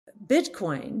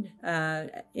Bitcoin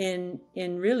in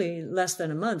really less than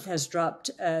a month has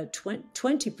dropped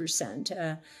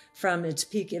 20% from its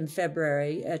peak in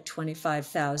February at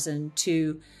 25,000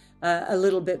 to a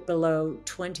little bit below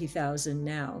 20,000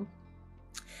 now.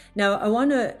 Now, I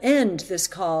want to end this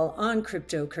call on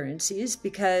cryptocurrencies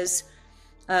because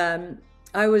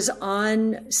I was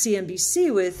on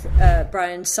CNBC with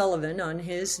Brian Sullivan on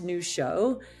his new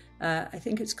show. I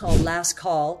think it's called Last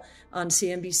Call on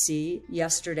CNBC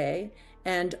yesterday.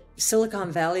 And Silicon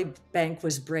Valley Bank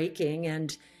was breaking.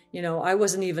 And, you know, I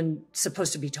wasn't even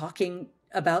supposed to be talking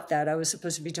about that. I was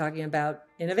supposed to be talking about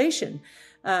innovation.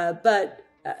 But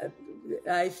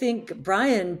I think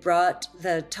Brian brought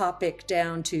the topic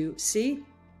down to, see,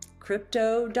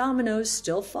 crypto dominoes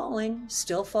still falling,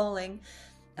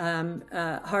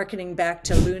 hearkening back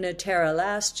to Luna Terra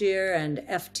last year and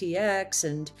FTX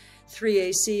and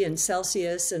 3AC and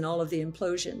Celsius and all of the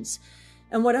implosions.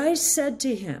 And what I said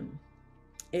to him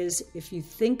is, if you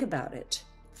think about it,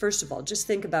 first of all, just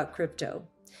think about crypto.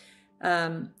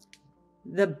 The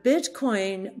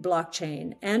Bitcoin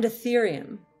blockchain and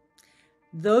Ethereum,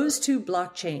 those two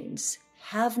blockchains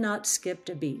have not skipped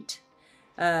a beat.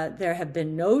 There have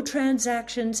been no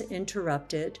transactions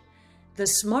interrupted. The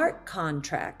smart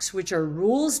contracts, which are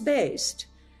rules-based,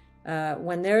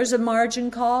 when there's a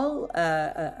margin call,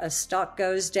 a stock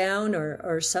goes down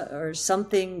or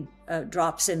something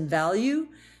drops in value,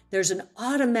 there's an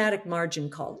automatic margin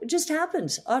call. It just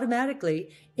happens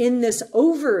automatically in this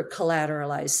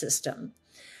over-collateralized system.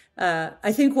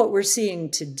 I think what we're seeing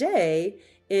today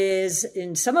is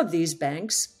in some of these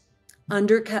banks,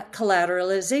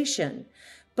 under-collateralization.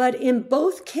 But in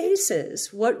both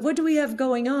cases, what do we have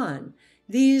going on?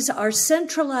 These are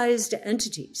centralized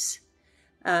entities.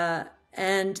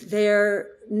 And they're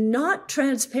not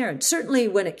transparent. Certainly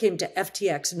when it came to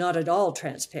FTX, not at all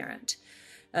transparent.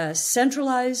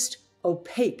 Centralized,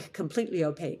 opaque, completely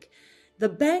opaque. The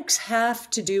banks have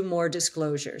to do more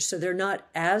disclosure, so they're not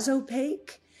as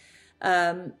opaque.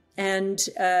 You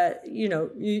know,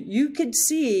 you could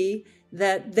see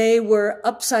that they were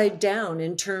upside down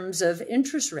in terms of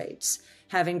interest rates,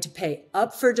 having to pay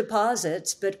up for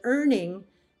deposits, but earning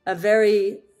a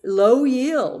very low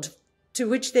yield to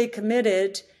which they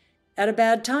committed at a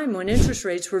bad time when interest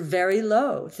rates were very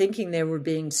low, thinking they were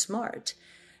being smart.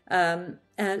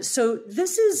 And so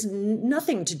this is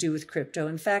nothing to do with crypto.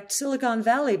 In fact, Silicon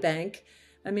Valley Bank,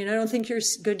 I mean, I don't think you're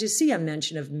going to see a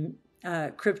mention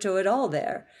of crypto at all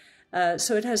there.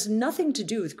 So it has nothing to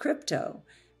do with crypto,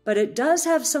 but it does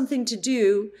have something to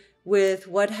do with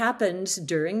what happens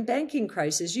during banking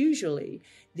crisis usually.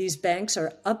 These banks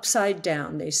are upside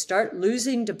down. They start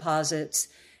losing deposits.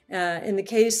 In the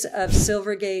case of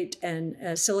Silvergate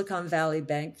and Silicon Valley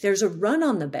Bank, there's a run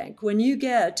on the bank. When you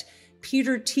get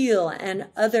Peter Thiel and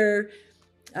other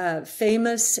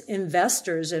famous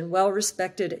investors and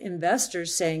well-respected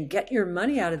investors saying, get your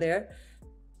money out of there,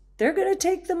 they're going to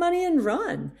take the money and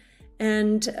run.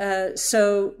 And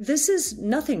so this is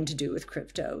nothing to do with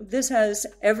crypto. This has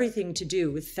everything to do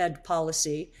with Fed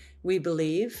policy, we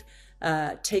believe,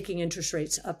 taking interest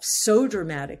rates up so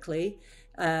dramatically,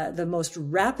 the most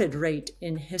rapid rate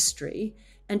in history,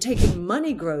 and taking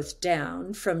money growth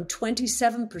down from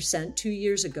 27% 2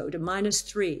 years ago to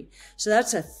 -3. So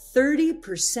that's a 30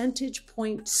 percentage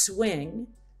point swing.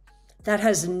 That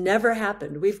has never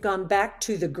happened. We've gone back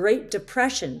to the Great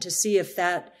Depression to see if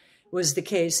that was the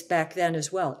case back then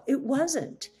as well. It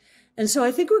wasn't. And so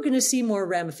I think we're going to see more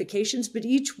ramifications, but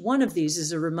each one of these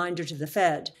is a reminder to the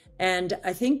Fed. And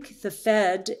I think the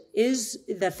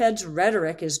Fed's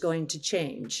rhetoric is going to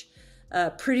change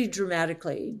pretty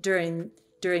dramatically during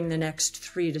the next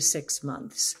 3 to 6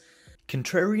 months.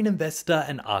 Contrarian investor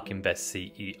and ARK Invest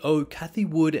CEO Cathie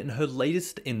Wood in her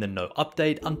latest In the Know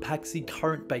update unpacks the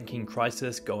current banking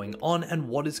crisis going on and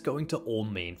what it's going to all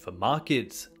mean for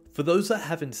markets. For those that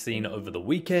haven't seen over the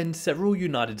weekend, several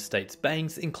United States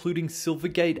banks, including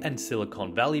Silvergate and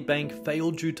Silicon Valley Bank,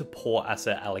 failed due to poor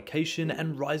asset allocation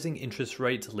and rising interest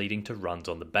rates leading to runs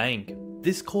on the bank.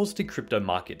 This caused a crypto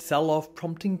market sell-off,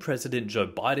 prompting President Joe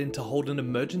Biden to hold an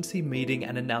emergency meeting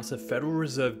and announce a Federal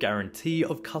Reserve guarantee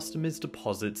of customers'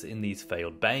 deposits in these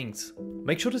failed banks.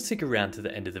 Make sure to stick around to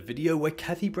the end of the video where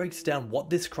Cathie breaks down what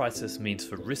this crisis means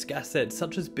for risk assets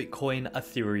such as Bitcoin,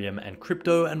 Ethereum, and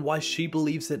crypto, and why she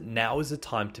believes that now is the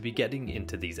time to be getting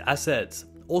into these assets.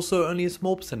 Also, only a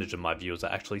small percentage of my viewers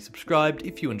are actually subscribed.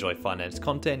 If you enjoy finance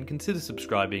content, consider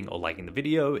subscribing or liking the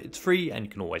video. It's free and you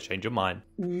can always change your mind.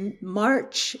 In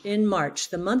March,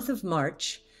 the month of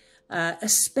March,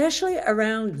 especially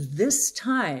around this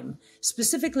time,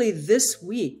 specifically this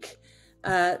week,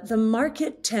 the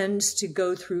market tends to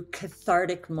go through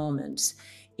cathartic moments.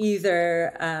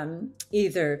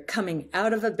 either coming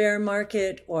out of a bear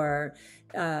market or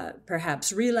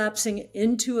perhaps relapsing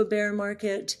into a bear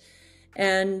market.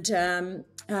 And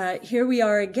here we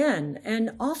are again.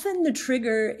 And often the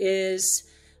trigger is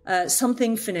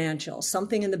something financial,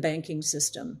 something in the banking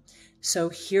system. So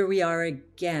here we are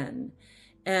again.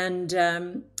 And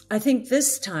I think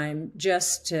this time,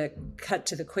 just to cut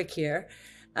to the quick here,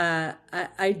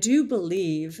 I do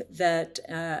believe that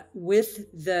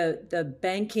with the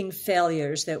banking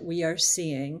failures that we are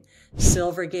seeing,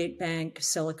 Silvergate Bank,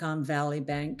 Silicon Valley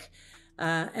Bank,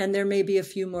 and there may be a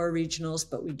few more regionals,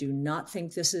 but we do not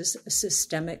think this is a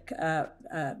systemic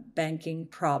banking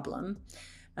problem.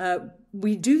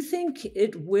 We do think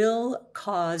it will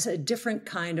cause a different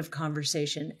kind of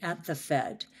conversation at the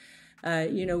Fed.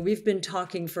 We've been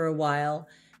talking for a while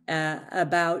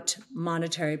about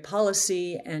monetary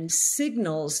policy and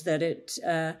signals that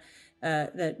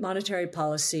that monetary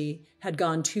policy had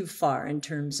gone too far in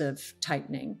terms of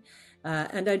tightening.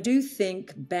 And I do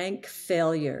think bank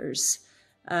failures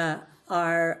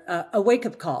are a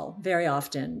wake-up call very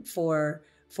often for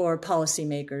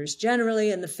policymakers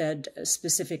generally and the Fed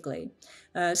specifically.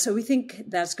 So we think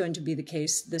that's going to be the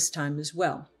case this time as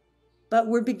well. But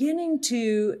we're beginning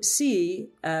to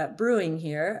see brewing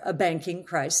here a banking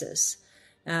crisis.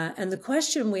 And the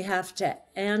question we have to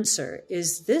answer,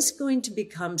 is this going to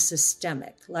become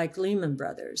systemic like Lehman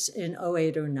Brothers in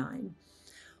 08 or 09?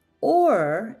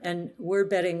 Or, and we're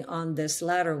betting on this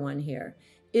latter one here,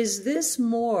 is this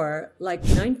more like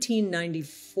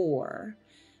 1994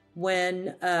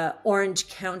 when Orange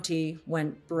County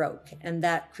went broke and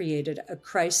that created a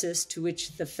crisis to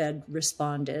which the Fed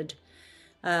responded?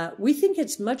 We think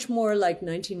it's much more like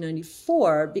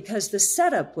 1994 because the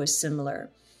setup was similar.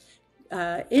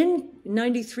 In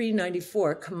 93,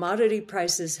 94, commodity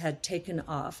prices had taken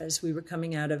off as we were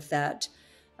coming out of that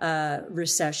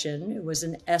recession. It was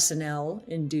an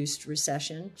S&L-induced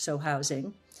recession, so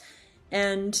housing.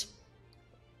 And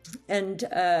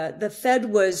the Fed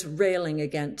was railing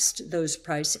against those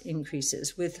price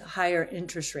increases with higher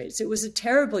interest rates. It was a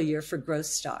terrible year for growth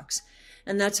stocks.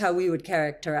 And that's how we would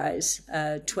characterize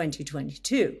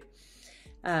 2022.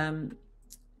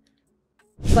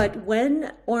 But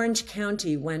when Orange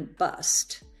County went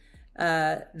bust,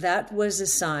 that was a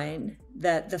sign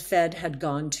that the Fed had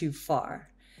gone too far.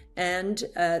 And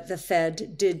the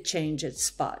Fed did change its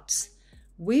spots.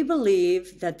 We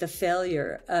believe that the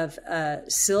failure of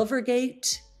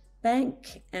Silvergate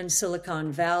Bank and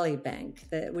Silicon Valley Bank,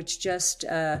 which just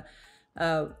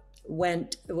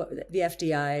went, the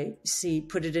FDIC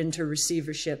put it into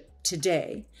receivership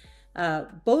today.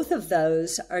 Both of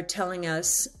those are telling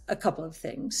us a couple of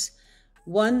things.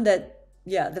 One, that,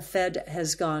 the Fed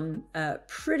has gone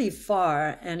pretty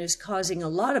far and is causing a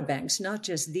lot of banks, not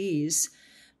just these,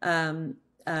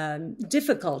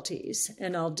 difficulties.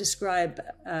 And I'll describe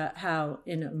how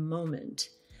in a moment.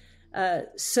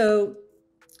 So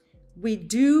we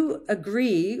do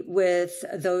agree with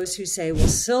those who say, well,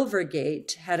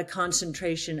 Silvergate had a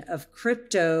concentration of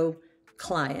crypto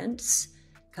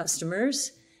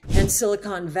customers, and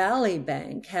Silicon Valley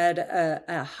Bank had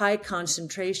a high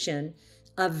concentration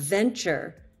of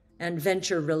venture and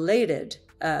venture-related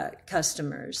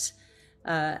customers.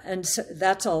 And so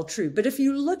that's all true. But if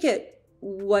you look at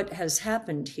what has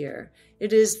happened here,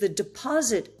 it is the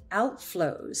deposit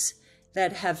outflows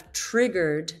that have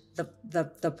triggered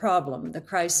the problem, the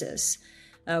crisis.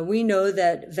 We know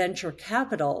that venture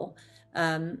capital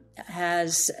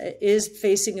is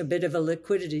facing a bit of a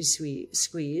liquidity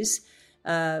squeeze.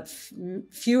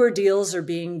 Fewer deals are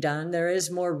being done. There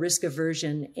is more risk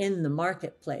aversion in the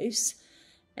marketplace.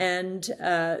 And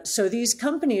so these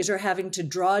companies are having to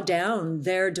draw down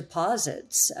their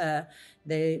deposits.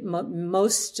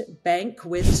 Most bank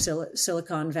with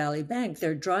Silicon Valley Bank.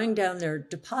 They're drawing down their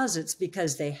deposits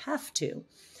because they have to.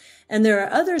 And there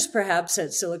are others perhaps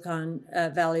at Silicon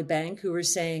Valley Bank who are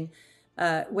saying,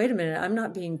 wait a minute, I'm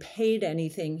not being paid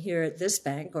anything here at this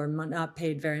bank, or not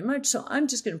paid very much, so I'm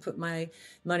just going to put my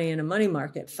money in a money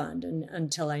market fund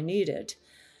until I need it.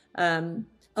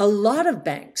 A lot of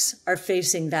banks are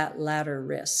facing that latter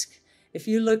risk. If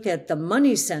you look at the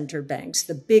money center banks,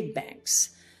 the big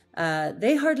banks,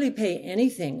 they hardly pay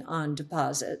anything on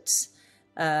deposits,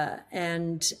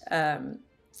 and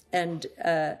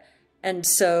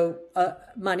so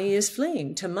money is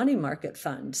fleeing to money market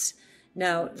funds.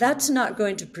 Now, that's not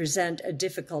going to present a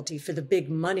difficulty for the big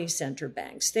money center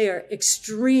banks. They are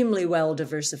extremely well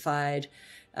diversified.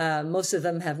 Most of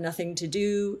them have nothing to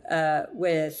do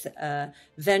with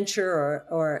venture,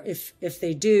 or if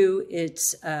they do,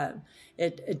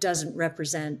 it doesn't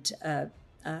represent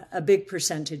a big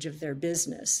percentage of their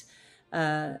business.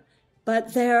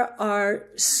 But there are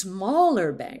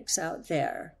smaller banks out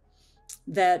there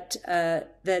that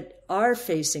are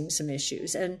facing some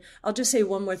issues. And I'll just say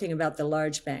one more thing about the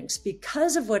large banks.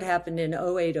 Because of what happened in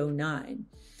 08, 09,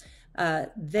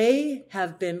 they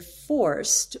have been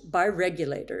forced by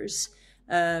regulators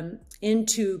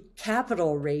into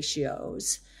capital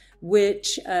ratios,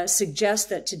 which suggest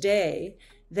that today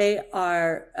they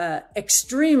are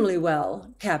extremely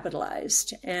well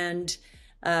capitalized, and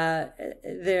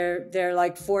they're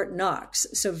like Fort Knox,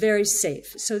 so very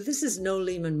safe. So this is no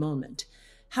Lehman moment.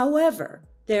 However,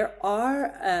 there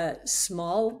are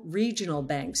small regional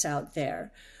banks out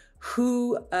there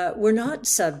who were not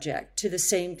subject to the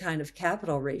same kind of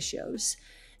capital ratios,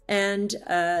 and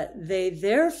they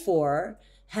therefore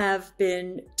have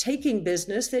been taking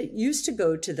business that used to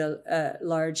go to the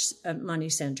large money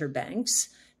center banks,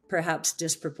 perhaps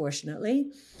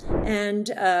disproportionately,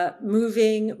 and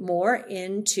moving more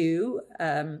into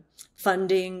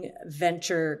funding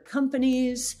venture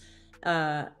companies,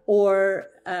 or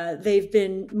they've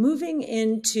been moving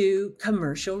into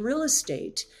commercial real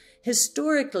estate.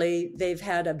 Historically, they've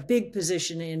had a big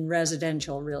position in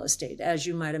residential real estate, as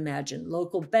you might imagine.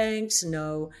 Local banks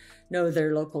know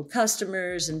their local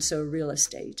customers, and so real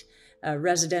estate,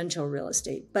 residential real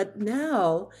estate. But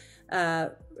now,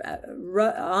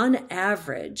 on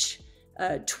average,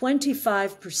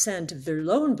 25% of their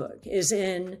loan book is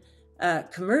in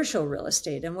commercial real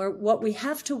estate. And what we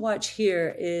have to watch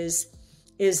here is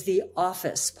the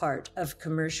office part of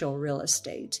commercial real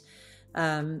estate.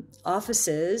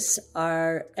 Offices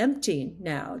are empty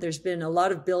now. There's been a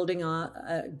lot of building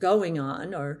going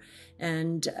on,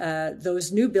 and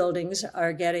those new buildings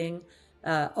are getting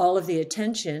all of the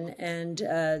attention, and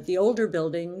the older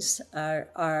buildings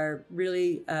are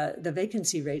really the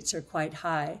vacancy rates are quite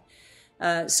high.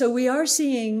 So we are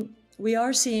seeing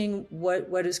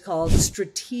what is called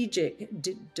strategic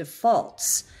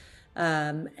defaults,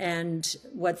 and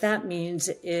what that means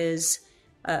is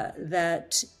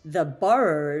that the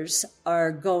borrowers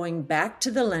are going back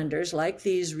to the lenders, like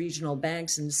these regional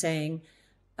banks, and saying,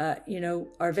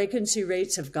 our vacancy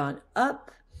rates have gone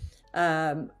up.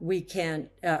 We can't,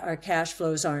 our cash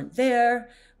flows aren't there.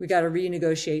 We got to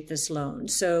renegotiate this loan.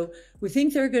 So we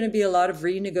think there are going to be a lot of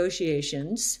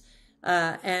renegotiations,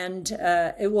 and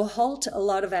it will halt a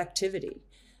lot of activity.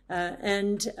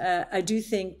 And I do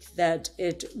think that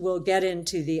it will get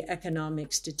into the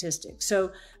economic statistics.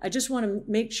 So I just want to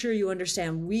make sure you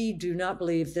understand, we do not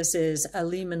believe this is a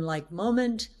Lehman-like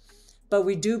moment, but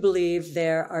we do believe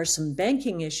there are some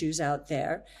banking issues out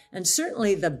there. And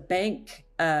certainly the bank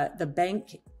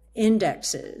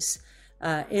indexes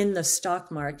in the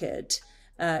stock market,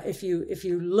 if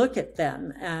you look at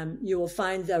them, you will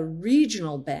find the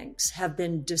regional banks have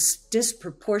been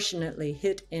disproportionately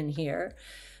hit in here.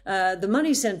 The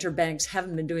money center banks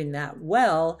haven't been doing that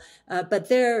well, but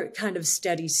they're kind of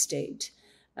steady state.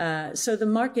 So the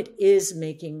market is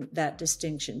making that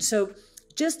distinction. So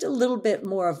just a little bit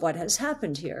more of what has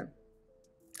happened here.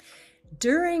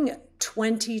 During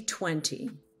 2020,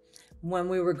 when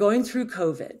we were going through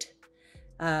COVID,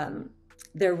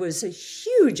 there was a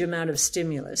huge amount of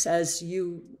stimulus, as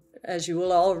you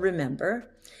will all remember,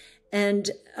 and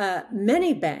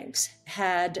many banks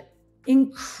had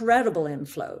incredible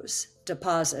inflows,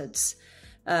 deposits,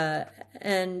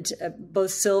 and both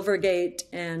Silvergate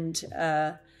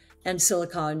and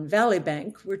Silicon Valley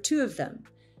Bank were two of them.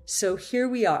 So here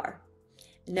we are.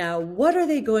 Now, what are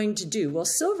they going to do? Well,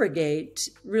 Silvergate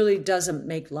really didn't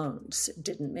make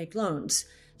loans.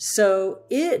 So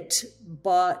it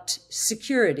bought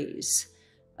securities,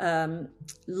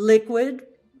 liquid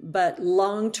but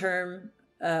long-term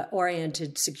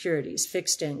oriented securities,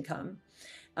 fixed income.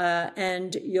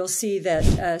 And you'll see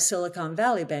that Silicon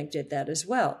Valley Bank did that as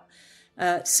well.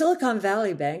 Silicon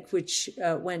Valley Bank, which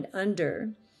went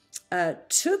under,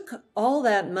 took all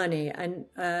that money, and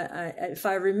if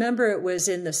I remember, it was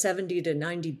in the $70 to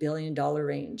 $90 billion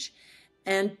range,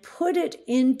 and put it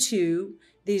into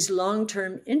these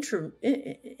long-term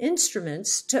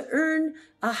instruments to earn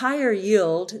a higher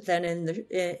yield than in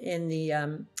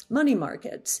the money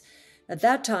markets. At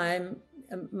that time,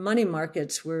 money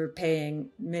markets were paying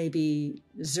maybe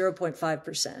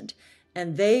 0.5%,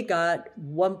 and they got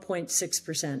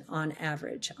 1.6% on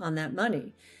average on that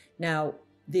money. Now,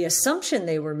 the assumption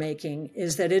they were making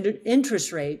is that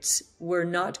interest rates were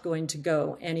not going to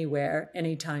go anywhere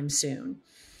anytime soon.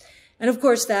 And of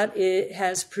course, that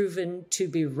has proven to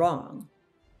be wrong.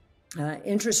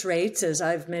 Interest rates, as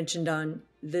I've mentioned on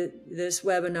this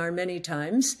webinar many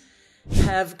times,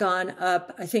 have gone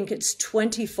up, I think it's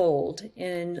 20-fold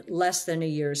in less than a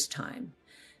year's time.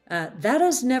 That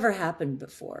has never happened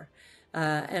before.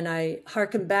 And I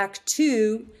harken back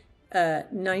to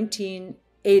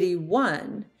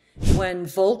 1981, when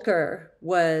Volcker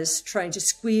was trying to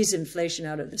squeeze inflation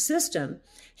out of the system.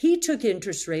 He took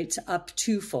interest rates up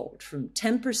twofold, from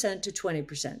 10% to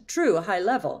 20%. True, a high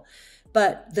level.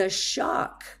 But the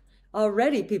shock,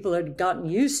 already people had gotten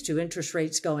used to interest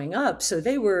rates going up, so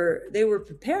they were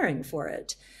preparing for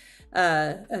it.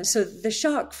 So the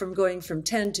shock from going from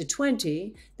 10 to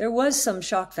 20, there was some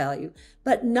shock value,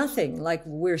 but nothing like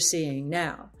we're seeing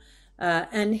now.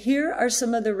 And here are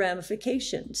some of the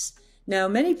ramifications. Now,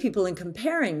 many people, in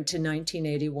comparing to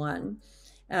 1981,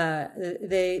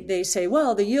 they say,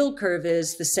 well, the yield curve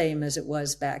is the same as it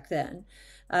was back then.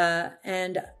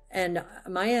 And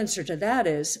my answer to that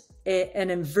is an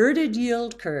inverted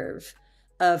yield curve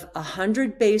of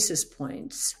 100 basis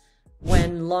points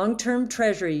when long-term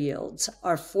treasury yields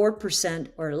are 4%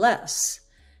 or less.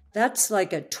 That's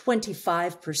like a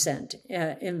 25%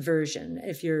 inversion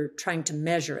if you're trying to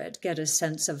measure it, get a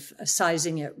sense of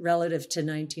sizing it relative to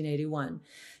 1981.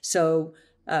 So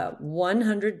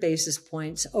 100 basis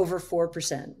points over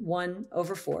 4%, 1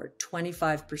 over 4,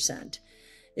 25%.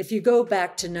 If you go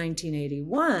back to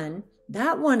 1981,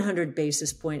 that 100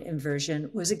 basis point inversion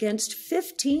was against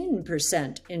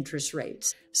 15% interest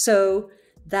rates. So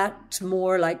that's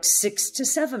more like 6 to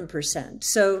 7%.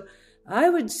 So I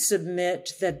would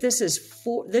submit that this is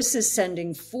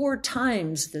sending 4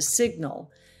 times the signal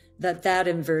that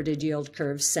inverted yield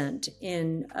curve sent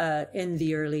in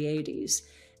the early 80s.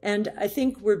 And I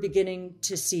think we're beginning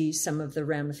to see some of the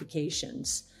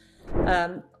ramifications.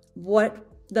 What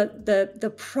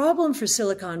the problem for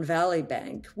Silicon Valley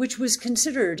Bank, which was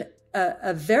considered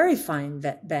a very fine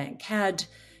bank, had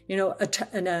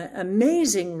an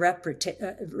amazing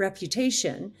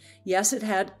reputation. Yes, it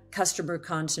had customer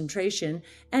concentration.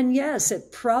 And yes,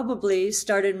 it probably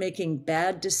started making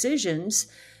bad decisions,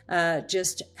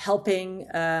 just helping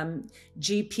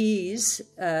GPs,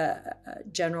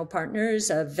 general partners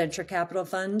of venture capital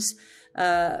funds,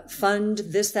 fund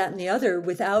this, that, and the other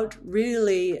without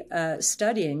really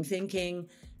studying, thinking,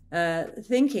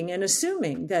 and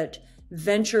assuming that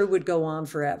venture would go on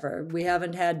forever. We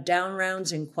haven't had down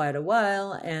rounds in quite a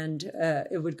while, and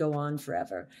it would go on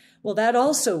forever. Well, that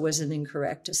also was an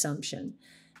incorrect assumption.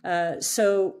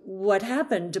 So what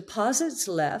happened? Deposits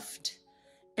left,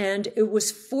 and it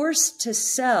was forced to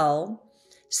sell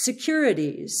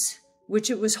securities, which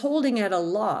it was holding at a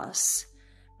loss.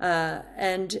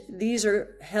 And these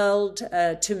are held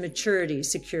to maturity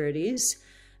securities,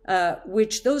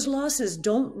 which those losses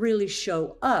don't really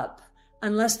show up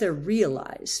unless they're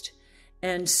realized.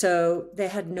 And so they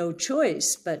had no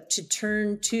choice but to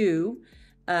turn to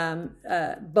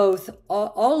both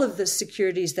all of the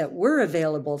securities that were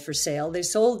available for sale. They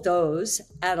sold those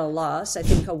at a loss, I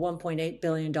think a $1.8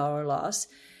 billion loss.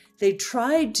 They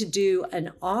tried to do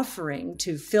an offering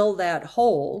to fill that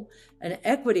hole, an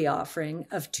equity offering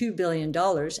of $2 billion,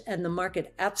 and the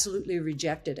market absolutely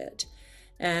rejected it.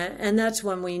 And that's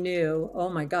when we knew, oh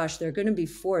my gosh, they're going to be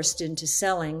forced into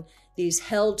selling these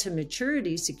held to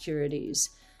maturity securities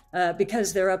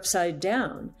because they're upside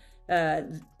down.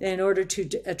 In order to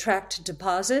attract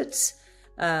deposits,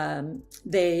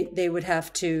 they would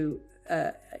have to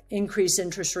increase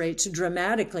interest rates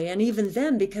dramatically. And even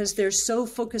then, because they're so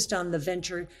focused on the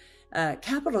venture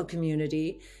capital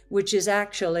community, which is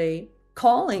actually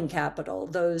calling capital,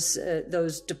 those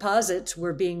deposits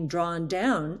were being drawn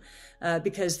down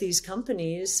because these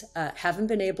companies haven't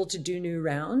been able to do new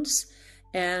rounds,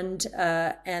 and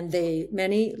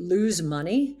many lose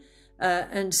money.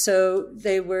 And so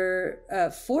they were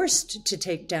forced to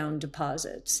take down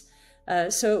deposits.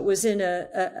 So it was in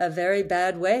a very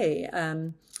bad way.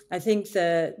 I think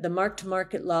the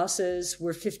mark-to-market losses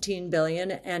were $15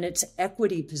 billion, and its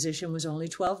equity position was only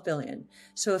 $12 billion.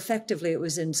 So effectively, it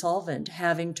was insolvent,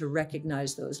 having to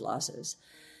recognize those losses.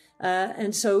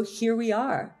 And so here we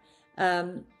are.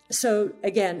 So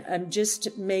again, I'm just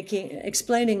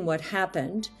explaining what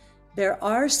happened. There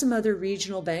are some other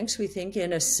regional banks, we think,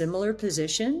 in a similar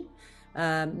position.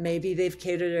 Maybe they've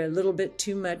catered a little bit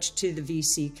too much to the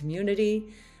VC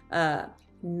community.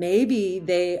 Maybe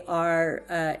they are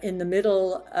in the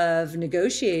middle of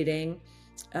negotiating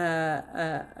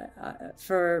on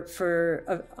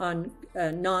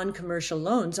non-commercial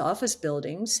loans, office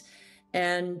buildings,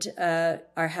 and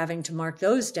are having to mark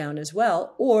those down as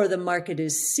well, or the market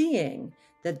is seeing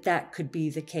that could be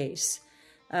the case.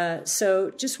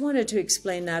 So just wanted to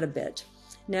explain that a bit.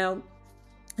 Now,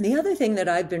 the other thing that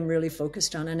I've been really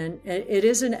focused on, and it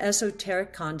is an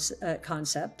esoteric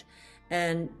concept,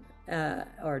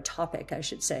 or topic, I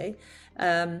should say,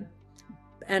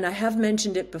 and I have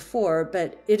mentioned it before,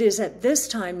 but it is at this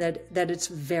time that it's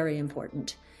very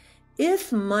important.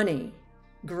 If money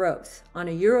growth on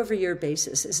a year-over-year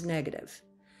basis is negative,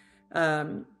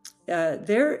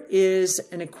 there is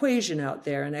an equation out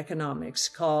there in economics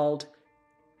called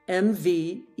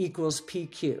MV equals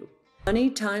PQ. Money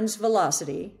times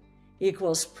velocity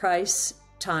equals price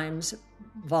times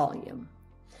volume.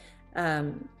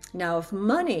 Now, if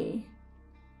money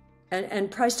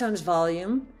and price times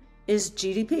volume is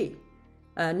GDP,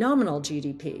 nominal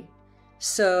GDP.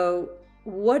 So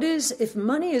if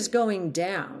money is going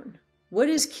down, what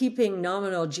is keeping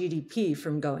nominal GDP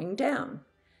from going down?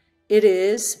 It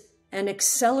is an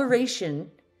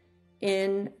acceleration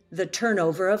in the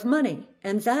turnover of money.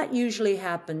 And that usually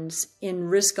happens in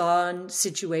risk-on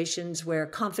situations where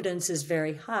confidence is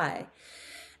very high.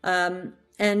 And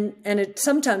it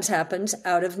sometimes happens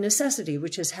out of necessity,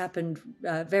 which has happened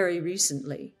very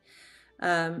recently.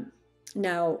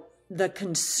 Now, the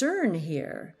concern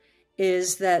here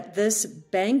is that this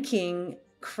banking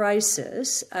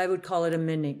crisis, I would call it a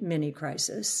mini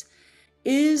crisis,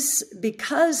 is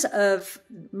because of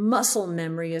muscle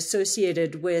memory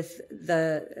associated with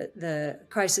the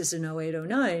crisis in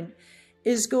 08-09,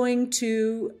 is going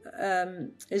to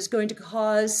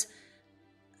cause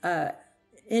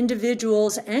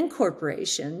individuals and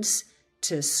corporations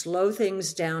to slow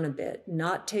things down a bit,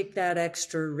 not take that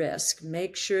extra risk,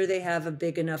 make sure they have a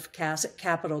big enough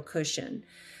capital cushion.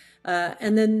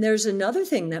 And then there's another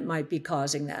thing that might be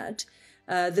causing that.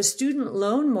 The student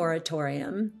loan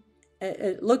moratorium,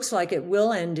 it looks like it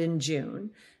will end in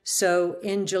June. So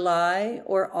in July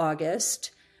or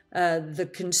August, the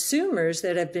consumers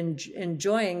that have been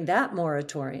enjoying that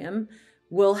moratorium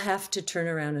will have to turn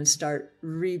around and start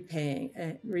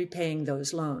repaying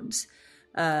those loans.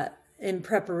 In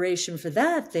preparation for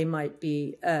that, they might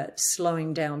be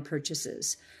slowing down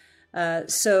purchases.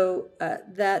 So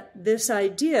that this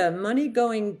idea, money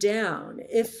going down,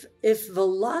 if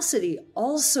velocity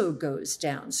also goes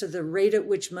down, so the rate at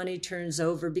which money turns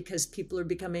over because people are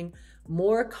becoming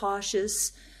more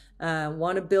cautious,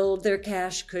 want to build their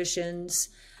cash cushions,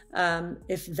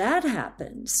 if that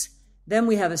happens, then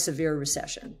we have a severe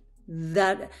recession.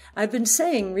 That I've been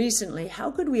saying recently,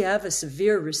 how could we have a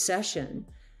severe recession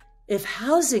if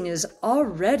housing is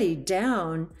already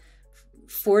down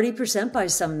 40% by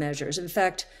some measures? In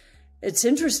fact, it's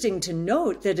interesting to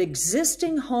note that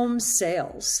existing home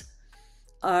sales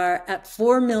are at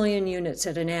 4 million units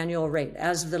at an annual rate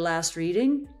as of the last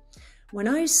reading. When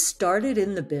I started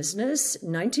in the business,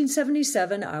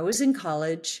 1977, I was in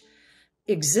college.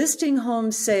 Existing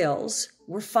home sales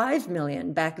were 5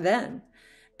 million back then,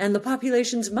 and the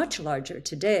population's much larger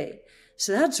today.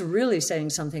 So that's really saying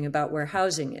something about where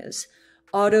housing is.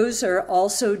 Autos are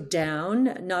also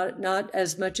down, not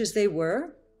as much as they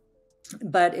were,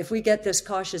 but if we get this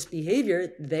cautious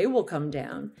behavior, they will come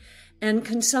down, and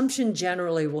consumption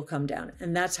generally will come down.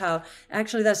 And that's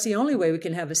the only way we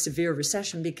can have a severe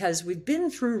recession, because we've been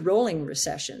through rolling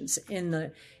recessions in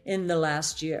the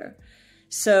last year.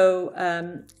 So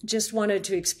just wanted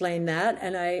to explain that,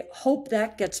 and I hope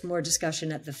that gets more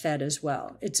discussion at the Fed as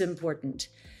well. It's important.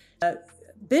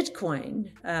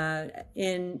 Bitcoin,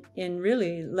 in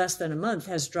really less than a month,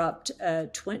 has dropped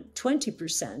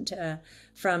 20%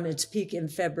 from its peak in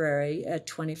February at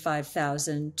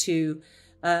 25,000 to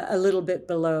a little bit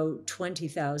below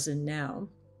 20,000 now.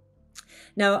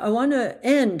 Now, I want to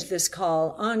end this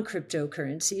call on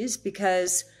cryptocurrencies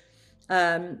because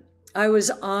I was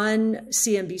on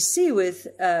CNBC with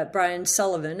Brian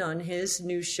Sullivan on his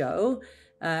new show.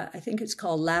 I think it's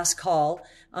called Last Call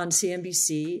on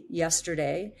CNBC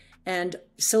yesterday. And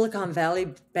Silicon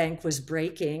Valley Bank was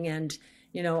breaking. And,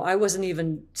 I wasn't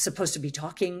even supposed to be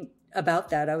talking about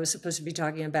that. I was supposed to be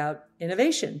talking about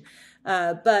innovation.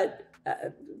 But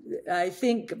I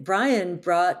think Brian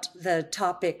brought the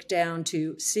topic down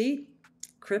to,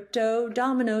 crypto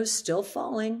dominoes still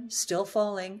falling.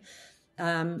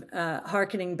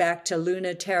 Harkening back to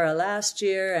Luna Terra last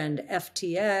year and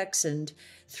FTX and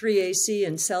 3AC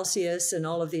and Celsius and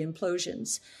all of the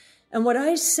implosions. And what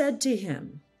I said to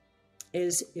him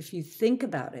is, if you think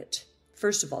about it,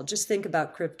 first of all, just think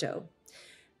about crypto.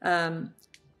 The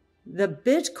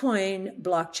Bitcoin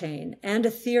blockchain and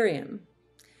Ethereum,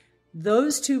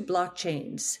 those two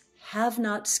blockchains have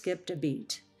not skipped a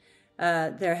beat.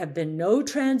 There have been no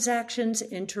transactions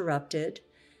interrupted.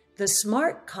 The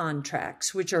smart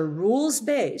contracts, which are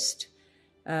rules-based,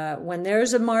 when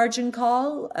there's a margin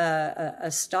call, a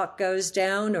stock goes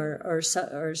down or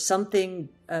something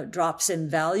drops in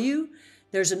value,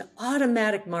 there's an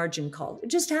automatic margin call. It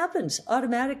just happens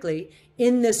automatically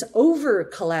in this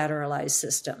over-collateralized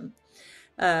system.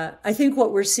 I think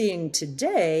what we're seeing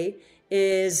today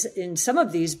is in some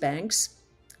of these banks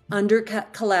under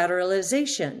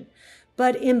collateralization.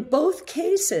 But in both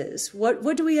cases,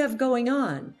 what do we have going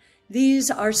on? These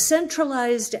are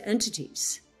centralized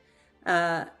entities,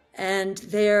 and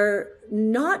they're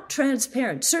not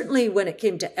transparent. Certainly when it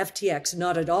came to FTX,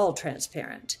 not at all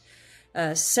transparent.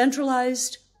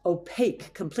 Centralized,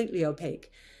 opaque, completely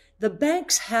opaque. The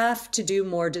banks have to do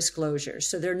more disclosure,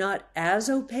 so they're not as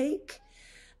opaque.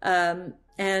 You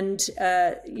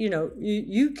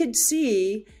could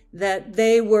see that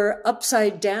they were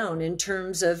upside down in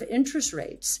terms of interest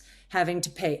rates, having to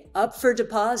pay up for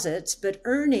deposits, but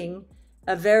earning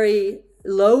a very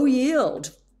low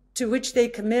yield to which they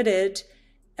committed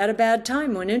at a bad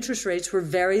time when interest rates were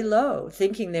very low,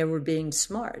 thinking they were being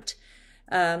smart.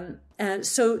 And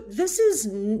so this is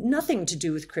nothing to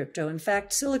do with crypto. In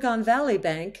fact, Silicon Valley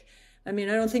Bank, I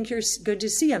don't think you're going to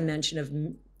see a mention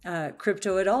of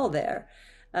crypto at all there.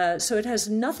 So it has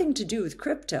nothing to do with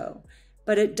crypto,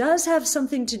 but it does have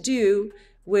something to do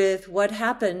with what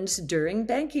happens during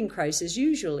banking crisis.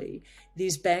 Usually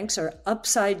these banks are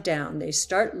upside down. They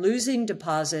start losing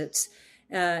deposits.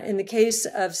 In the case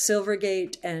of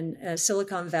Silvergate and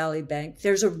Silicon Valley Bank,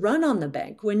 there's a run on the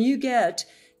bank. When you get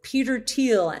Peter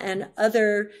Thiel and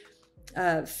other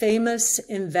famous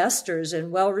investors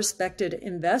and well-respected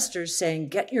investors saying,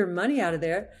 get your money out of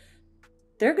there,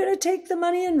 they're going to take the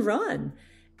money and run.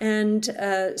 And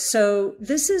so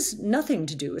this is nothing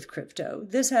to do with crypto.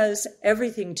 This has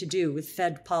everything to do with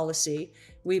Fed policy,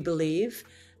 we believe,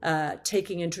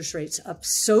 taking interest rates up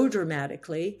so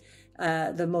dramatically,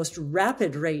 the most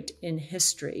rapid rate in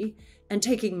history, and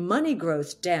taking money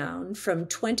growth down from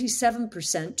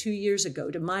 27% 2 years ago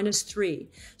to -3.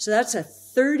 So that's a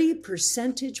 30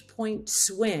 percentage point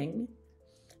swing.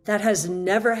 That has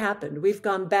never happened. We've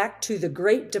gone back to the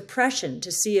Great Depression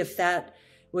to see if that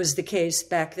was the case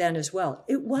back then as well.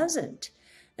 It wasn't.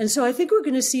 And so I think we're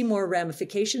going to see more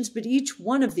ramifications, but each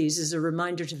one of these is a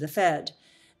reminder to the Fed.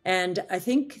 And I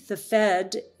think the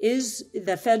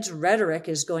Fed's rhetoric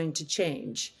is going to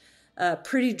change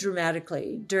pretty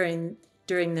dramatically during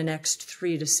the next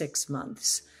 3 to 6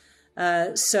 months.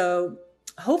 So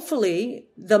hopefully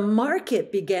the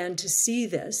market began to see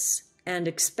this and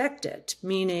expect it,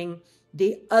 meaning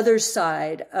the other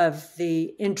side of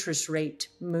the interest rate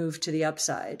move to the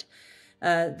upside.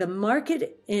 The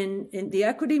market in the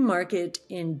equity market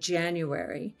in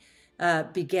January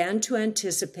began to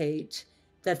anticipate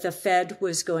that the Fed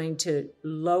was going to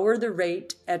lower the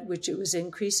rate at which it was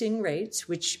increasing rates,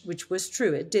 which was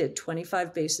true. It did,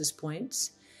 25 basis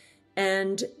points.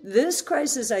 And this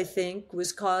crisis, I think,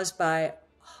 was caused by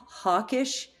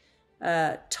hawkish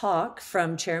talk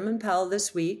from Chairman Powell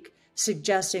this week,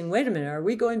 suggesting, wait a minute, are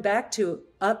we going back to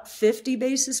up 50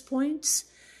 basis points?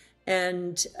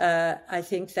 And I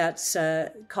think that's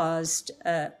caused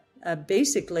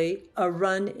basically a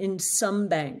run in some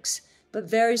banks, but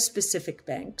very specific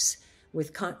banks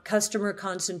with customer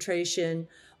concentration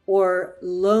or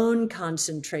loan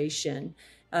concentration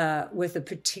with a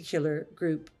particular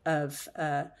group of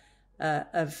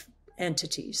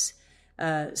entities.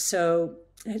 So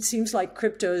it seems like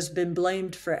crypto has been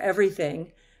blamed for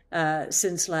everything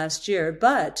since last year,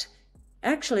 but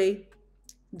actually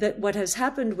that what has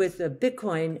happened with the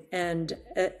Bitcoin and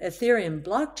Ethereum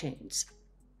blockchains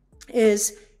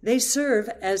is they serve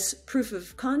as proof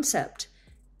of concept.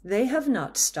 They have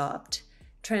not stopped.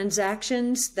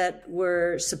 Transactions that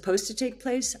were supposed to take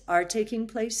place are taking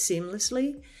place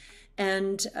seamlessly.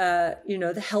 And,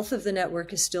 the health of the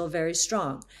network is still very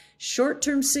strong.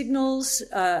 Short-term signals,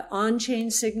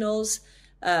 on-chain signals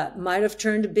might have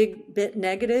turned a bit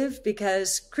negative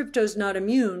because crypto's not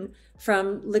immune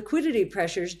from liquidity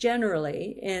pressures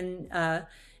generally in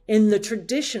the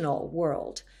traditional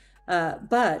world.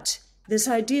 But this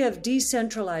idea of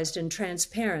decentralized and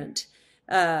transparent,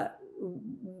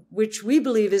 which we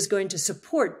believe is going to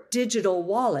support digital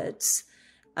wallets,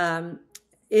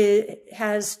 it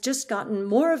has just gotten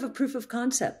more of a proof of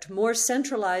concept. More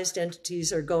centralized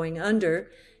entities are going under.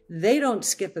 They don't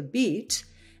skip a beat.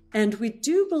 And we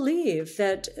do believe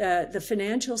that the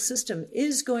financial system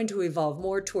is going to evolve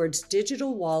more towards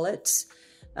digital wallets,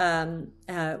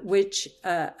 which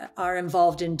are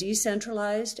involved in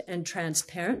decentralized and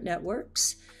transparent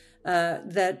networks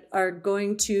that are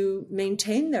going to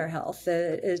maintain their health.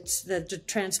 It's the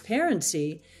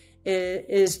transparency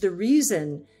is the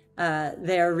reason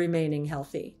they are remaining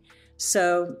healthy.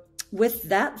 So with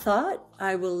that thought,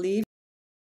 I will leave